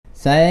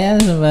Saya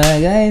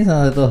sebagai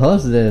salah satu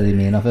host dari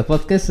Minove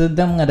Podcast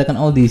sedang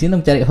mengadakan audisi untuk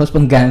mencari host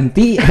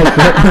pengganti.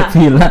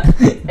 Bila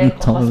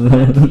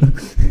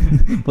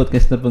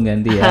podcaster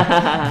pengganti ya.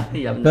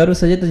 Iya, Baru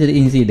saja terjadi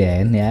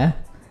insiden ya.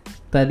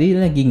 Tadi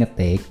lagi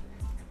ngetik,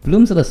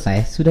 belum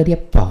selesai sudah dia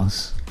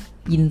pause.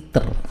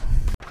 Pinter.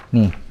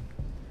 Nih,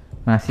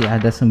 masih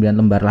ada 9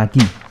 lembar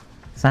lagi.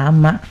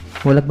 Sama,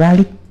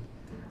 bolak-balik.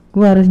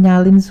 Gua harus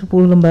nyalin 10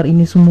 lembar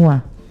ini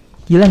semua.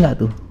 Gila nggak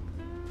tuh?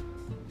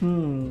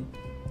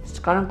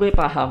 Sekarang gue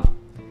paham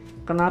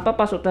kenapa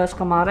pas UTS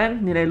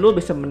kemarin nilai lu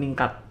bisa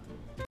meningkat.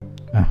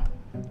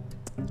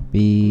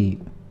 Tapi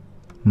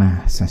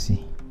masa sih?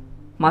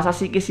 Masa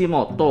si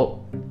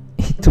Kishimoto?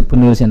 Itu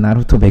penulisnya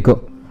Naruto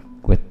bego.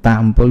 Gue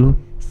tampol lu.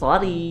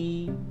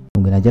 Sorry.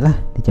 Tungguin aja lah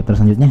di chapter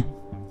selanjutnya.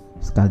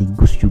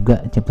 Sekaligus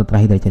juga chapter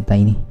terakhir dari cerita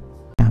ini.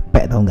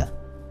 Capek tau nggak?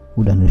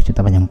 Udah nulis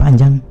cerita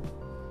panjang-panjang,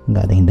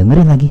 nggak ada yang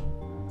dengerin lagi.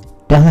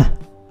 Dah lah,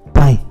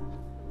 bye.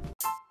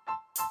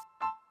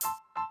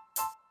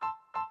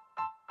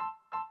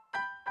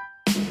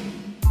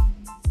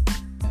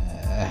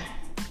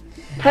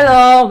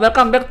 Hello,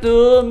 welcome back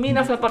to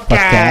Minove Podcast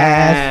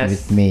Podcast.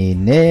 with me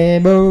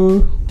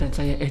Nebo. Dan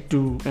saya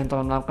Edu yang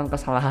telah melakukan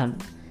kesalahan.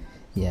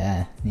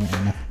 Ya, ini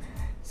enak.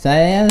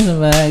 Saya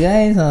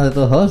sebagai salah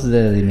satu host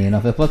dari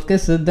Minove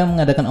Podcast sedang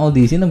mengadakan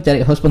audisi untuk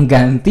mencari host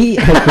pengganti.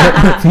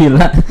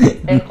 Bila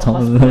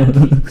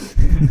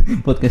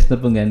podcaster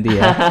pengganti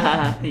ya.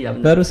 Iya,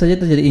 benar. Baru saja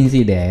terjadi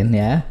insiden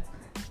ya.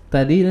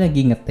 Tadi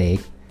lagi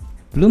ngetik,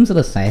 belum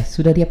selesai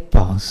sudah dia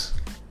pause.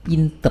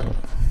 Pinter.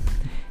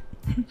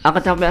 Aku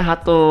sampai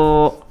satu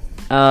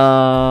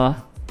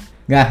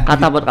Nggak.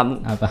 kata buat kamu.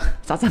 Apa?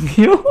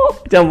 Sasangyo,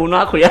 jangan bunuh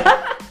aku ya.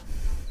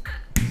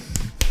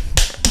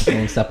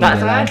 Nggak usah Nggak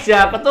pembelaan. sengaja,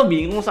 aku tuh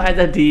bingung saya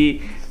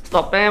tadi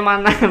stopnya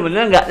mana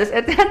bener nggak? Terus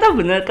ternyata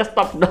bener ke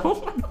stop dong.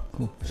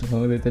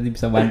 Soalnya tadi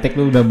bisa bantek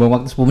lu udah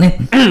buang waktu 10 menit.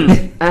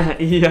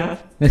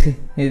 Iya.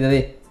 Ini tadi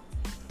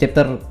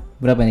chapter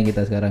berapa nih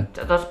kita sekarang?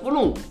 Chapter 10.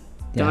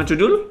 Ya. Jangan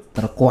judul.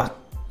 Terkuak.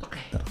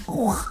 Oke.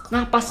 Terkuak.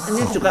 Nah pas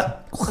ini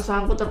juga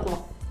kesalahanku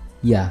terkuak.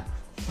 Ya.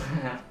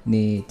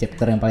 Ini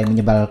chapter yang paling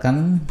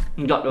menyebalkan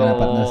Enggak karena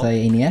partner dong. saya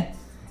ini ya.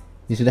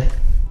 Ya sudah.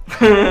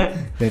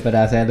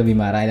 Daripada saya lebih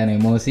marah dan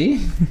emosi.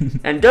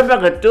 And don't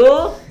forget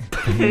to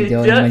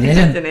Jauh Just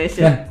imagination.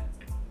 Imagination. Nah,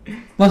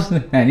 pause.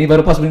 Nah, ini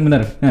baru pause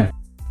bener. Nah.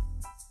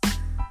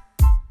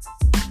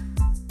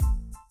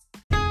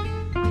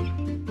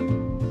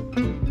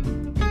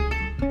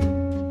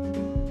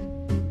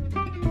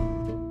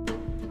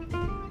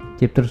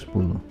 Chapter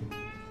 10.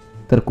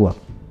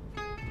 Terkuak.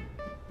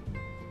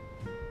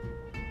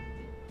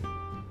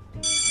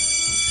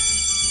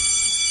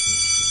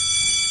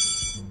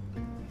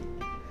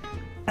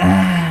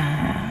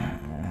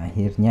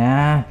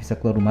 Akhirnya bisa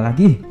keluar rumah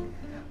lagi.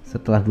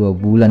 Setelah 2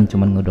 bulan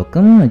cuman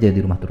ngedokem aja di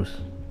rumah terus.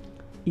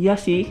 Iya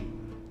sih.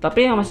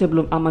 Tapi yang masih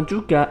belum aman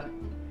juga.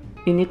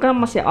 Ini kan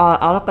masih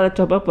awal-awal kalian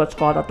coba buat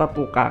sekolah tatap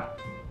muka.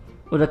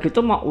 Udah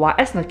gitu mau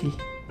UAS lagi.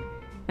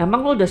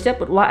 Emang lu udah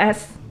siap buat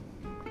UAS?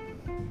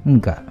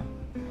 Enggak.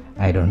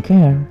 I don't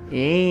care.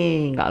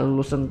 Nggak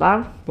lulus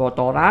ntar,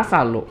 botol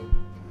rasa lu.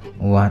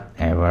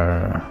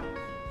 Whatever.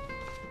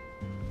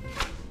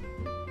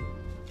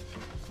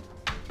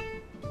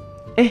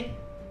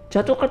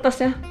 Jatuh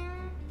kertasnya.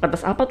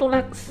 Kertas apa tuh,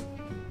 Lex?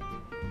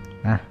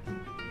 Nah,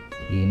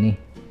 ini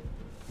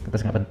kertas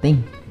nggak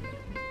penting.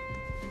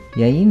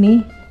 Ya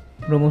ini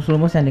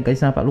rumus-rumus yang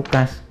dikasih sama Pak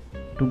Lukas.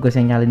 Tugas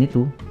yang nyalin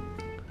itu.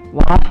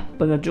 Wah,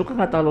 bener juga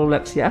kata lu,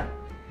 Lex ya.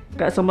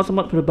 Kayak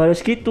semut-semut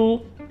berbaris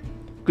gitu.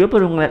 Gue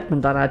baru ngeliat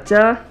bentar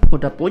aja,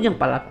 udah punya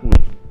kepala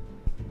gue.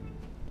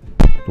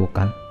 Tuh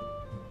kan.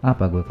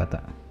 Apa gue kata?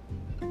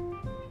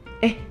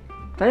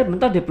 Tapi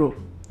bentar deh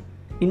bro.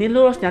 Ini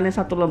lu harus nyalin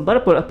 1 lembar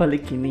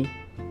bolak-balik gini.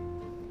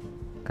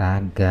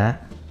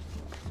 Kagak.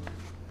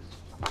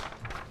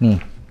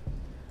 Nih,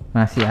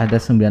 masih ada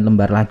 9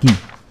 lembar lagi.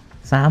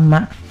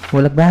 Sama,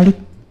 bolak-balik.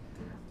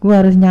 Gue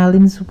harus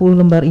nyalin 10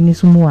 lembar ini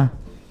semua.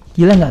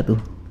 Gila nggak tuh?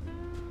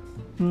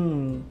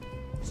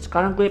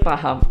 Sekarang gue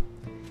paham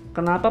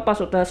kenapa pas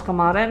UTS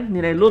kemarin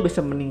nilai lu bisa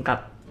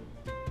meningkat.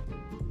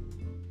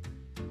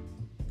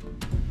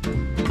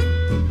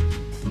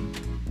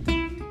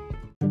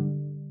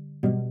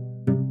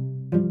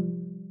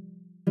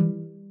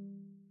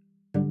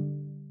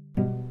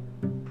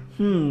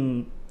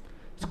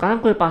 Sekarang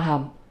gue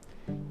paham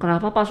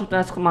kenapa pas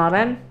UTS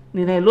kemarin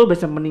nilai lu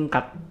bisa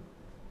meningkat.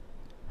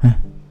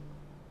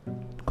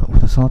 Kok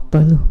udah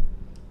sotoy lu?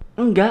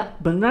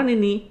 Enggak, beneran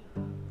ini.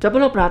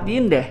 Coba lo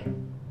perhatiin deh.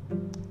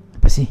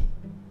 Apa sih?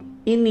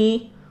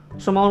 Ini,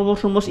 semua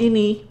rumus-rumus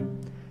ini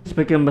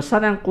sebagian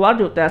besar yang keluar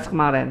di UTS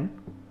kemarin.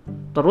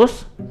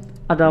 Terus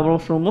ada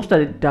rumus-rumus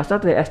dari dasar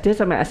dari SD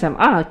sampai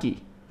SMA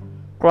lagi.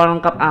 Keluar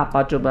lengkap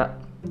apa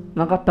coba?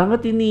 Lengkap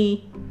banget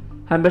ini.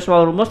 Hampir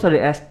semua rumus dari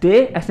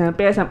SD,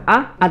 SMP,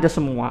 SMA ada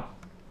semua.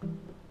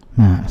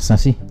 Masa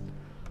sih?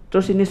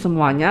 Terus ini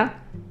semuanya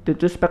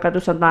ditulis pakai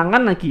tulisan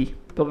tangan lagi,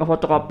 bukan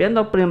fotokopian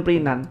atau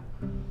print-printan.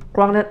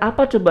 Kurang lihat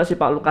apa coba si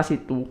Pak Lukas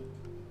itu?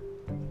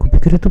 Gue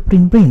pikir itu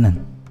print-printan.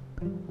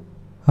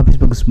 habis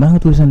bagus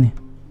banget tulisannya.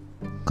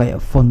 Kayak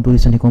font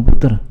tulisan di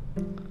komputer.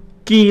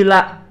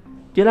 Gila,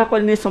 dia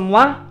lakukan ini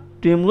semua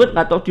di mulut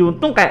gak tau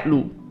diuntung kayak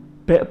lu.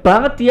 Baik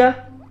banget dia.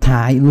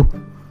 Tai lu.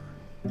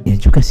 Ya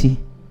juga sih.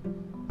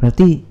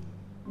 Berarti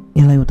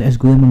nilai UTS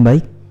gue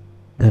membaik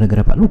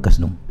gara-gara Pak Lukas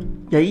dong.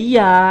 Ya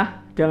iya,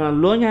 jangan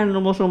lo nyanyi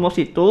rumus-rumus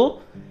itu.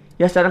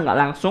 Ya secara nggak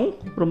langsung,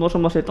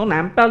 rumus-rumus itu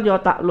nempel di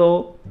otak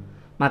lo.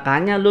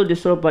 Makanya lo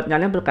disuruh buat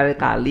nyalin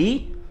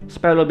berkali-kali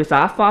supaya lo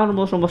bisa hafal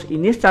rumus-rumus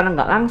ini secara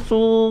nggak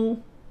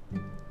langsung.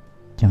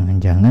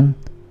 Jangan-jangan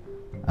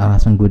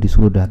alasan gue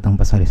disuruh datang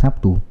pas hari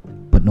Sabtu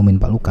buat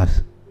nemuin Pak Lukas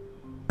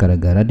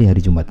gara-gara di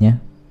hari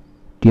Jumatnya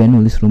dia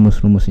nulis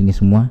rumus-rumus ini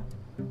semua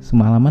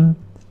semalaman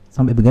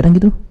sampai begadang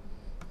gitu.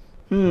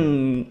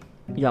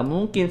 Ya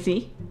mungkin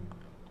sih.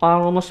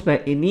 Orang rumus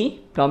baik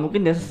ini gak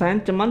mungkin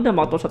diselesain cuman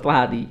dalam waktu 1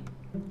 hari.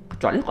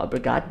 Kecuali kalau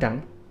begadang.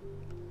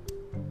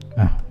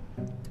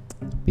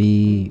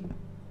 Tapi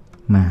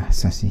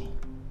masa sih?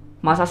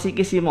 Masa si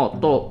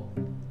Kishimoto?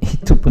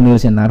 Itu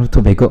penulisnya Naruto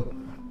bego.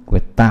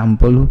 Gue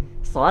tampol lu.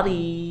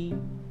 Sorry.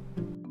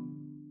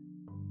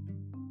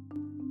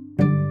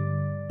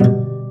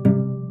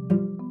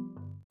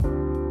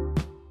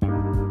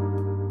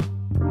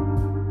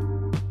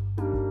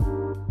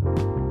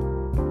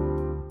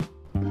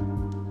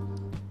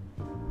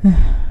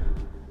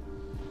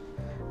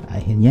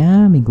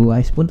 Akhirnya minggu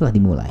UAS pun telah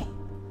dimulai.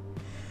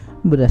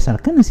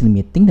 Berdasarkan hasil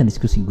meeting dan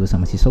diskusi gue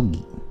sama si Sogi,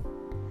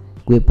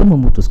 gue pun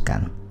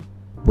memutuskan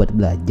buat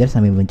belajar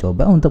sambil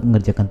mencoba untuk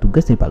mengerjakan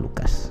tugas dari Pak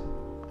Lukas.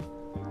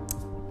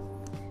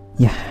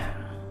 Ya,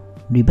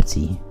 ribet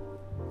sih,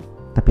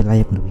 tapi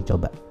layak untuk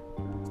dicoba.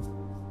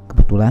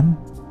 Kebetulan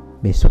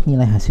besok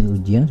nilai hasil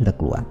ujian sudah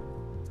keluar.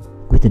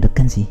 Gue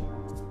deg-degan sih,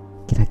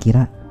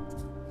 kira-kira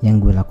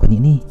yang gue lakuin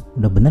ini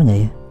udah bener gak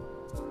ya?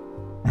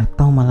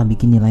 Atau malah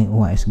bikin nilai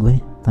UAS gue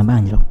tambah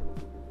anjlok.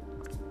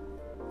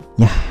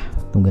 Ya,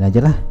 tungguin aja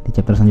lah di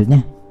chapter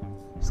selanjutnya.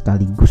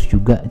 Sekaligus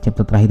juga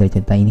chapter terakhir dari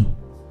cerita ini.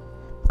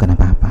 Bukan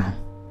apa-apa,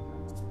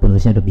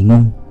 penulisnya udah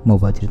bingung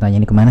mau bawa ceritanya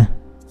ini kemana.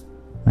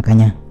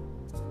 Makanya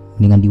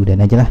mendingan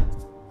diudahin aja lah.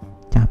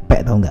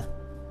 Capek tau gak?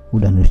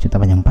 Udah nulis cerita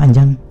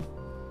panjang-panjang,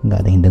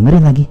 gak ada yang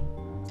dengerin lagi.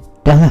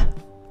 Dah lah.